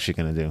knows what else you're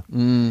gonna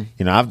do?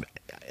 You know,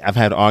 I've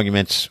had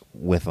arguments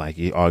with, like,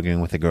 you arguing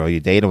with a girl you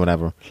date or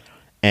whatever,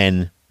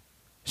 and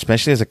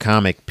especially as a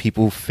comic,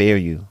 people fear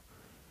you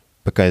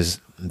because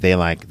they're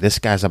like, this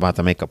guy's about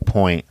to make a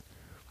point,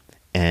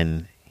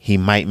 and he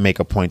might make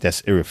a point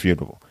that's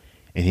irrefutable,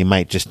 and he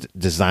might just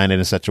design it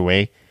in such a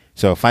way.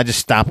 So if I just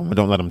stop him and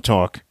don't let him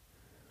talk,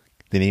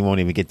 then he won't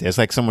even get there. It's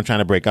like someone trying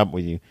to break up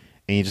with you,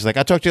 and you're just like,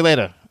 I'll talk to you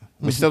later.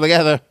 We're still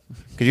together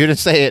because you didn't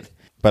say it.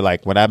 But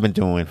like what I've been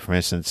doing, for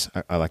instance,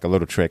 like a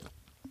little trick,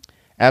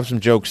 I have some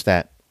jokes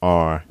that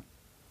are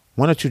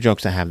 1 or 2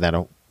 jokes I have that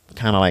are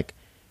kind of like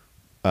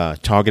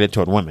targeted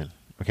toward women,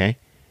 okay?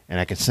 And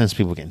I can sense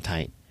people getting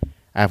tight.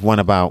 I have one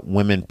about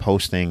women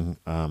posting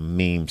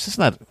memes.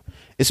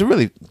 It's a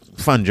really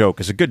fun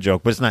joke. It's a good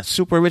joke, but it's not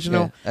super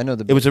original. Yeah, I know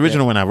it was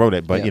original when I wrote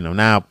it, but you know,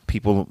 now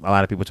a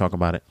lot of people talk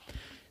about it.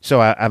 So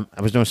I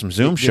was doing some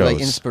Zoom shows,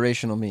 like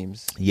inspirational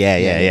memes.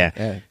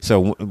 Yeah.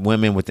 So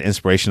women with the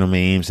inspirational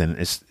memes, and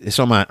it's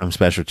on my I'm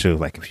special too.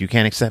 Like, if you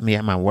can't accept me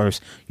at my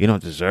worst, you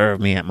don't deserve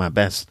me at my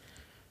best.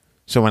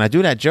 So when I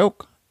do that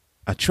joke,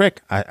 a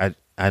trick,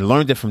 I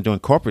learned it from doing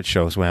corporate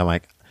shows where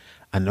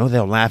I know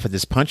they'll laugh at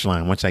this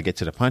punchline once I get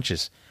to the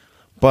punches,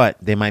 but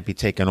they might be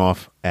taken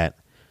aback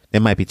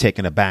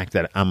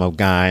that I'm a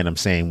guy and I'm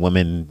saying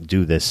women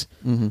do this.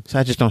 So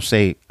I just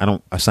I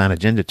don't assign a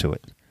gender to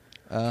it.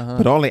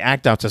 But all the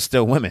act outs are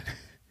still women.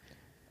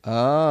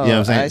 Oh, you know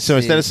what I'm saying? So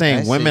instead of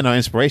saying I women are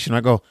inspirational,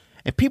 I go,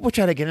 and people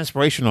try to get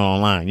inspirational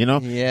online, you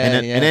know? Yeah,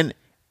 and then,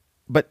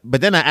 but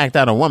then I act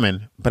out a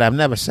woman, but I've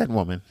never said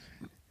woman.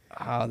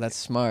 Oh, that's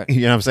smart.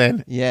 You know what I'm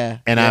saying? Yeah.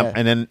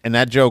 And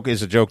that joke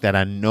is a joke that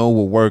I know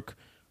will work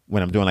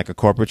when I'm doing like a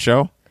corporate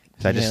show.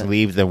 So I just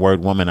leave the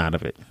word woman out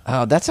of it.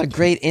 Oh, that's a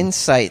great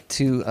insight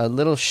to a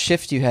little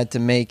shift you had to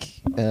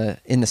make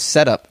in the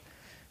setup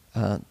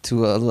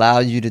to allow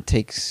you to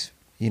take,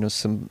 you know,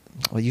 some.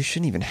 Well, you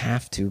shouldn't even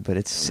have to, but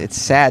it's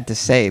sad to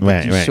say,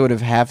 but you sort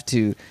of have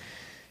to.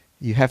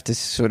 You have to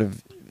sort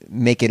of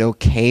make it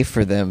okay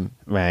for them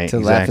to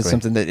laugh at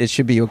something that it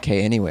should be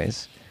okay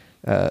anyways.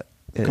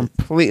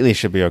 Completely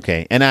should be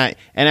okay. And I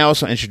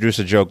also introduced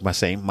a joke by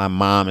saying my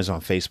mom is on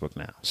Facebook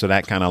now, so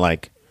that kind of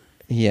like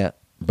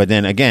But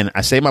then again,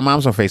 I say my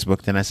mom's on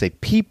Facebook, then I say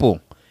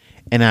people,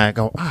 and I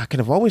go, I could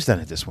have always done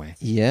it this way.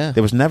 Yeah,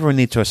 there was never a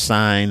need to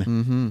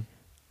assign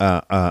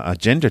a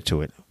gender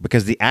to it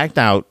because the act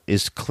out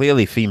is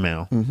clearly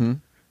female.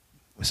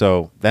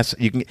 So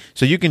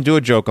you can do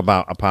a joke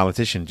about a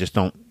politician, just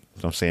don't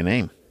say a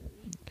name.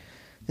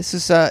 This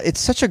is it's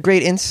such a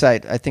great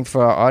insight, I think,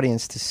 for our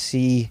audience to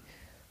see,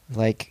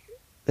 like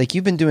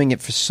you've been doing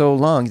it for so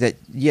long that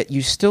yet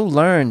you still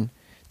learn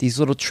these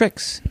little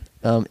tricks,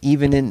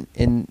 even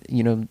in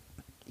you know,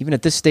 even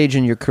at this stage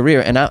in your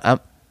career. And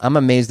I'm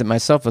amazed at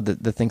myself with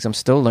the things I'm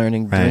still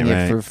learning doing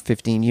it for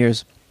 15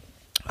 years.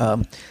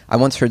 I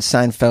once heard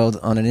Seinfeld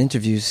on an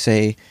interview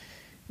say,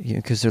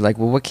 because they're like,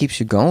 well, what keeps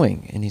you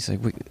going? And he's like,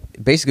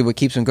 basically what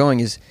keeps him going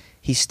is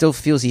he still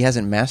feels he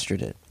hasn't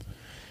mastered it.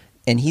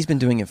 And he's been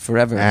doing it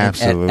forever at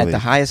the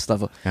highest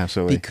level.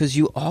 Absolutely. Because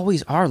you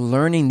always are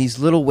learning these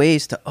little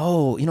ways to,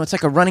 it's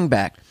like a running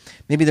back.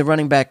 Maybe the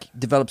running back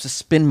develops a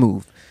spin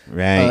move.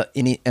 Right.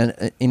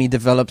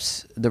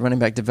 The running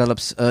back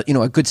develops,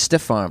 a good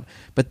stiff arm.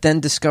 But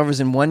then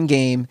discovers in one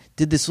game,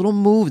 did this little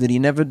move that he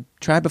never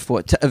tried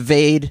before to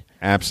evade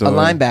a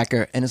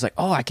linebacker. And it's like,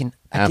 I can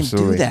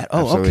do that.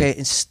 Okay.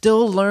 And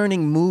still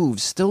learning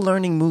moves,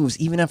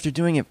 even after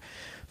doing it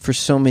for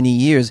so many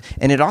years.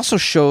 And it also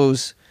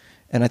shows,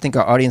 and I think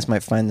our audience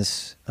might find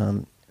this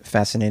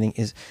fascinating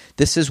is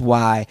this is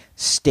why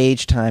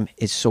stage time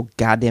is so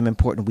goddamn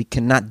important. We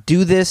cannot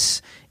do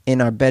this in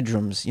our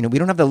bedrooms. We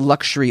don't have the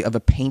luxury of a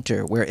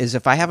painter, whereas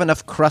if I have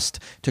enough crust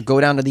to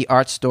go down to the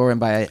art store and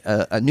buy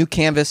a new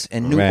canvas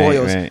and new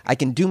oils, I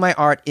can do my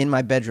art in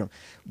my bedroom.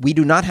 We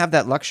do not have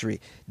that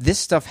luxury. This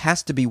stuff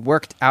has to be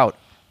worked out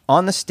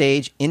on the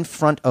stage in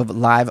front of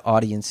live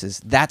audiences.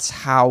 That's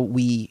how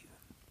we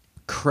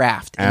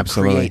craft and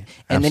create.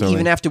 And then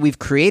even after we've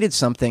created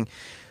something,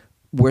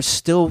 we're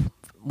still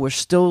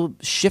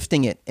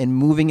shifting it and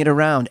moving it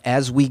around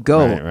as we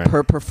go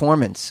per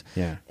performance.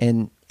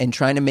 And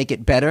trying to make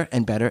it better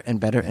and better and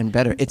better and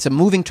better. It's a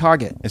moving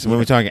target. It's a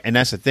moving target. And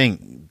that's the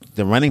thing.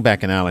 The running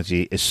back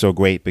analogy is so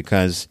great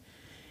because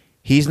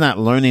he's not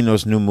learning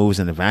those new moves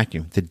in a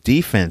vacuum. The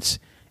defense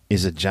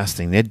is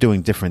adjusting. They're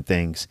doing different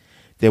things.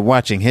 They're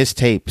watching his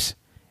tapes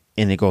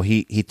and they go,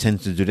 he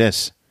tends to do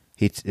this.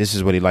 This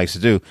is what he likes to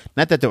do.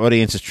 Not that the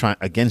audience is trying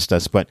against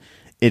us, but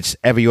it's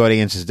every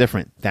audience is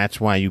different.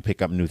 That's why you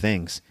pick up new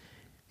things.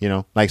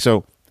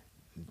 So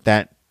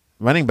that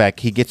running back,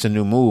 he gets a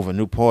new move, a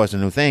new pause, a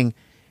new thing,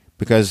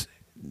 because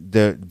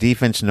the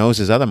defense knows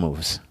his other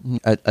moves.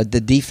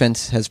 The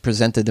defense has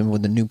presented him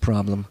with a new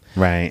problem.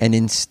 Right. And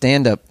in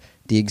stand-up,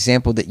 the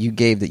example that you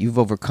gave that you've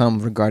overcome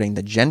regarding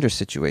the gender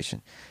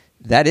situation,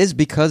 that is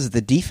because the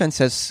defense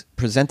has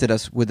presented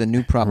us with a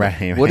new problem.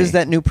 Right. What is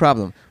that new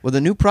problem? Well, the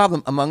new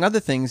problem, among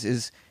other things,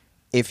 is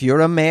if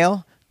you're a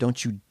male,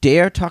 don't you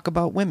dare talk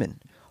about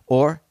women.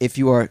 Or if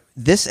you are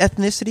this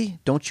ethnicity,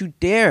 don't you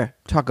dare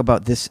talk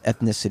about this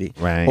ethnicity.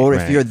 Right, or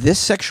if you're this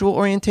sexual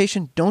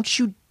orientation, don't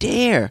you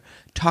dare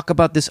talk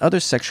about this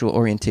other sexual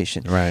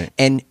orientation. Right.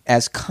 And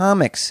as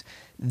comics,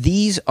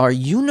 these are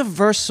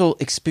universal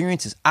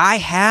experiences. I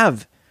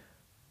have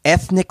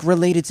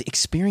ethnic-related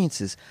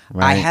experiences.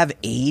 Right. I have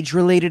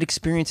age-related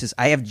experiences.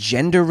 I have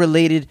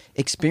gender-related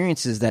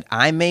experiences that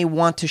I may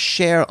want to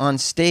share on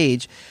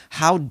stage.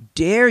 How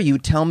dare you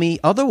tell me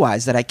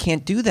otherwise, that I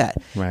can't do that?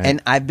 Right.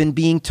 And I've been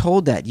being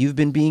told that. You've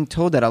been being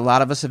told that. A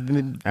lot of us have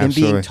been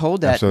being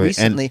told that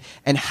recently.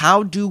 And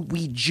how do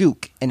we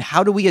juke? And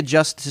how do we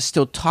adjust to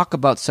still talk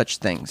about such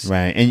things?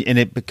 Right. And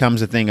it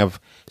becomes a thing of,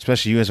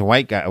 especially you as a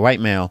white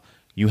male,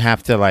 you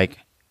have to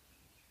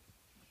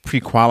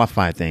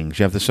pre-qualify things.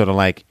 You have to sort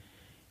of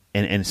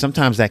and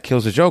sometimes that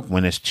kills the joke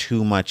when there's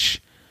too much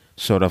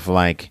sort of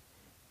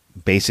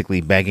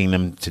basically begging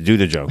them to do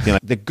the joke.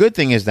 The good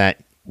thing is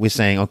that we're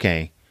saying,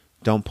 okay,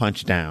 don't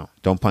punch down,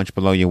 don't punch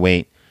below your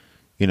weight,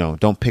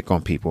 don't pick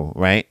on people,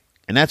 right?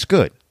 And that's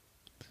good.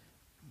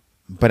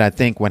 But I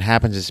think what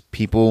happens is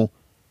people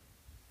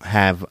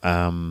have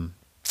kind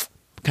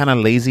of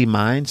lazy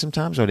minds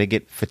sometimes, or they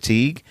get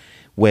fatigued,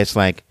 where it's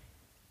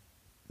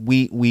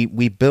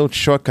we build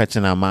shortcuts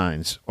in our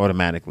minds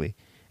automatically.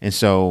 And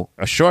so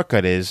a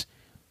shortcut is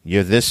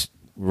you're this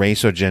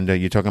race or gender,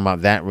 you're talking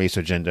about that race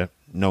or gender,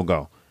 no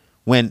go.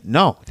 When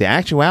no, the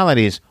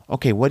actuality is,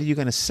 okay, what are you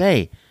going to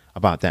say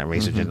about that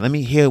race or gender? Let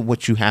me hear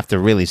what you have to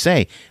really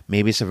say.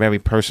 Maybe it's a very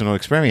personal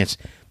experience.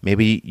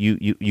 Maybe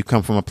you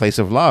come from a place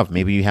of love.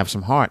 Maybe you have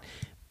some heart.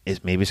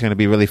 Maybe it's going to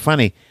be really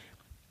funny.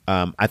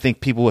 I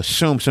think people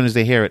assume as soon as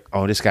they hear it,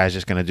 oh, this guy's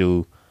just going to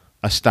do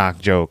a stock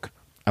joke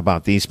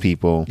about these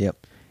people.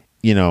 Yep.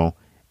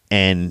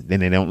 And then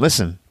they don't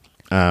listen.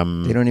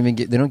 They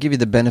don't give you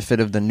the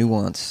benefit of the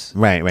nuance.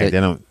 Right. They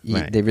don't.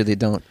 Right. They really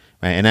don't.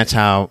 Right. And that's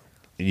how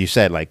you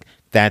said,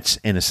 that's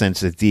in a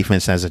sense the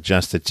defense has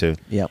adjusted to.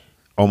 Yep.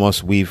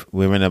 Almost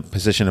we're in a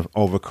position of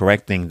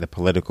overcorrecting the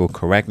political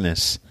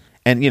correctness.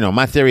 And,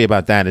 my theory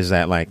about that is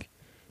that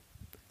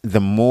the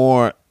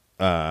more,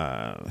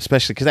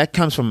 especially because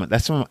that's from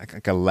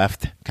a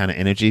left kind of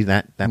energy,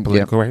 that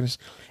political correctness.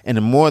 And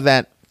the more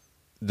that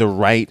the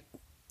right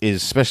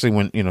is, especially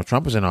when,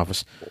 Trump was in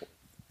office,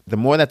 the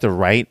more that the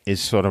right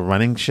is sort of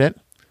running shit,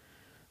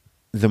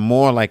 the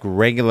more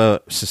regular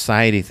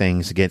society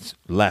things get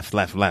left.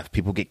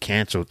 People get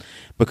canceled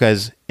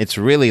because it's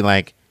really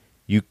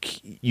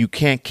you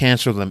can't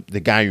cancel the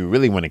guy you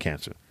really want to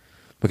cancel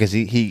because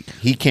he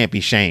can't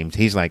be shamed.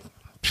 He's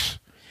pfft.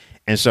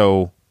 And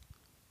so,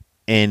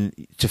 and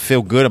to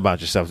feel good about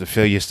yourself, to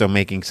feel you're still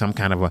making some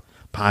kind of a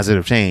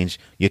positive change,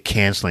 you're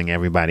canceling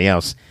everybody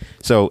else.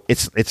 So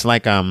it's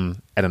like at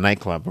a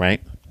nightclub,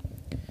 right?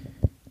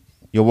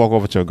 You'll walk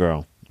over to a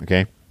girl,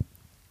 okay,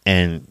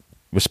 and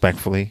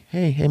respectfully,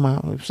 hey, mom,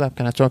 what's up?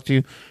 Can I talk to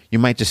you? You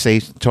might just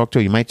talk to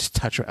her. You might just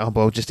touch her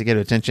elbow just to get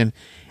her attention,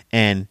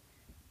 and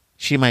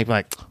she might be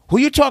like, "Who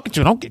you talking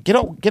to? Don't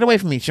get away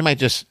from me." She might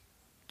just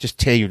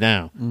tear you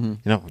down.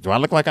 Mm-hmm. Do I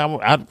look like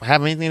I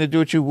have anything to do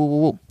with you? Woo,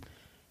 woo, woo.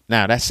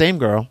 Now that same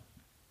girl,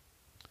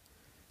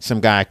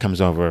 some guy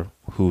comes over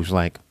who's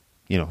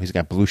he's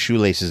got blue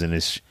shoelaces in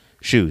his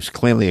shoes,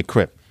 clearly a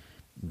Crip.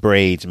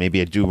 Braids,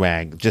 maybe a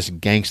do-rag, just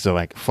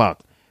gangster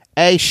fuck.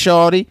 Hey,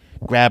 shorty,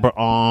 grab her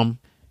arm,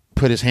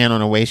 put his hand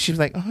on her waist. She's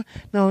like, oh,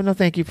 no,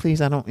 thank you,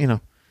 please. I don't,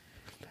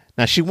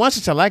 Now, she wants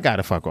to tell that guy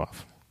to fuck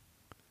off,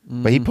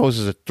 but he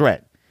poses a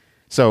threat.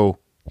 So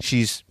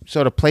she's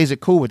sort of plays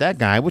it cool with that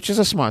guy, which is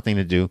a smart thing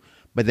to do,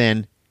 but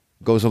then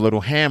goes a little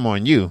ham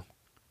on you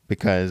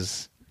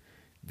because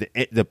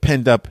the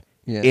pinned up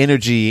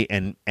energy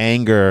and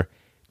anger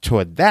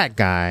toward that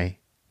guy,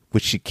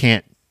 which she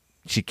can't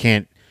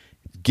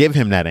give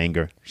him that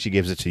anger. She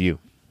gives it to you,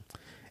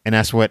 and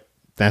that's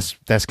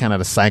kind of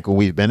the cycle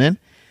we've been in.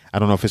 I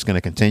don't know if it's going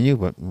to continue,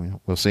 but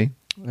we'll see.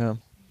 Yeah,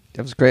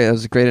 that was great. That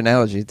was a great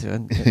analogy.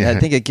 I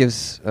think it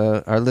gives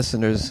our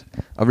listeners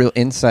a real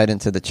insight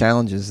into the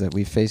challenges that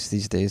we face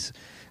these days.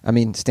 I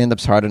mean,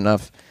 stand-up's hard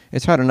enough.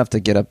 It's hard enough to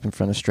get up in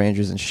front of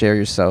strangers and share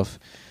yourself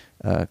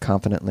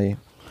confidently.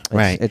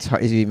 It's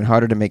even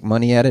harder to make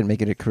money at it and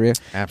make it a career.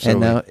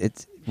 Absolutely. And now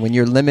it's when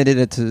you're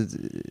limited to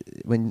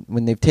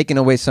when they've taken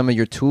away some of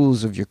your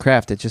tools of your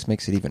craft, it just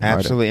makes it even harder.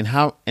 Absolutely.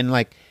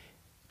 And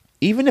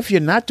even if you're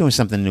not doing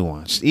something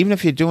nuanced, even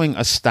if you're doing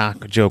a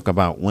stock joke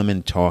about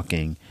women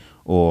talking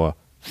or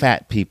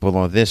fat people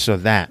or this or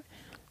that,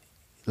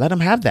 let them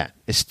have that.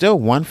 It's still,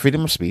 one,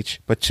 freedom of speech,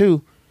 but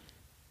two,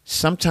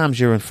 sometimes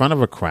you're in front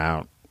of a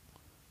crowd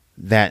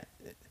that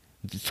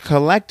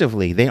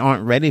collectively they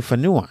aren't ready for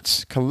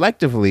nuance.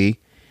 Collectively,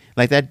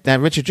 like that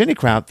Richard Jeni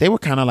crowd, they were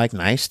kind of like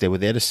nice. They were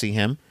there to see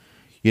him,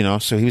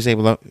 so he was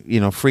able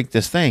to, freak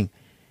this thing.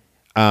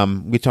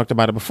 We talked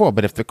about it before,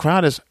 but if the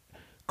crowd is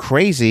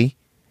crazy,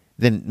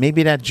 then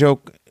maybe that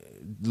joke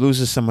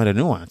loses some of the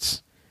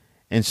nuance.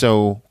 And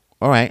so,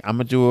 all right, I'm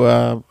going to do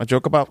a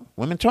joke about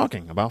women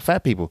talking, about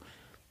fat people.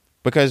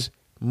 Because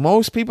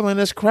most people in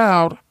this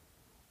crowd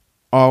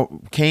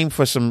came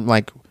for some,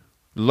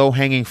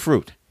 low-hanging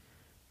fruit.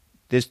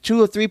 There's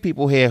 2 or 3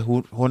 people here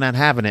who are not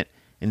having it,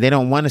 and they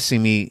don't want to see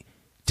me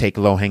take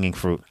low-hanging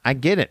fruit. I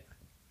get it.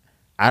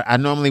 I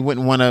normally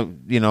wouldn't want to,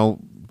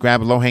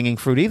 grab low-hanging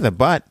fruit either,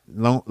 but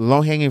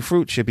low-hanging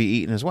fruit should be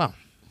eaten as well.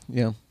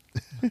 Yeah.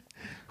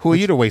 Who are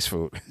you to waste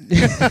food?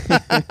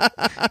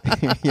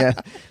 Yeah,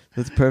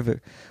 that's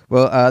perfect.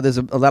 Well, there's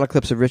a lot of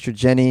clips of Richard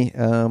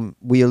Jeni.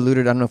 We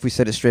alluded, I don't know if we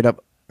said it straight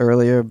up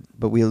earlier,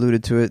 but we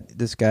alluded to it.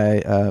 This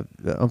guy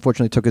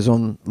unfortunately took his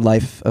own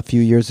life a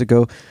few years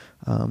ago,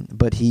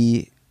 but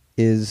he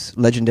is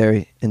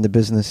legendary in the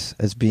business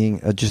as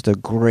being just a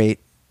great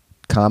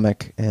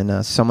comic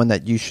and someone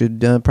that you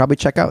should probably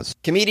check out.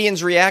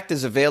 Comedians React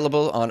is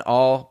available on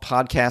all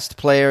podcast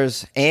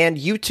players and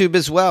YouTube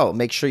as well.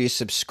 Make sure you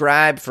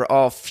subscribe for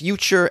all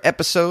future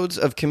episodes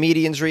of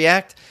Comedians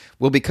React.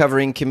 We'll be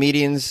covering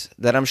comedians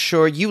that I'm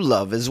sure you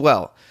love as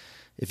well.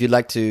 If you'd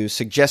like to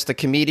suggest a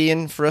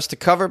comedian for us to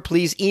cover,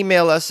 please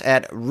email us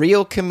at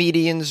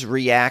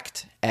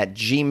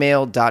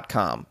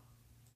realcomediansreact@gmail.com.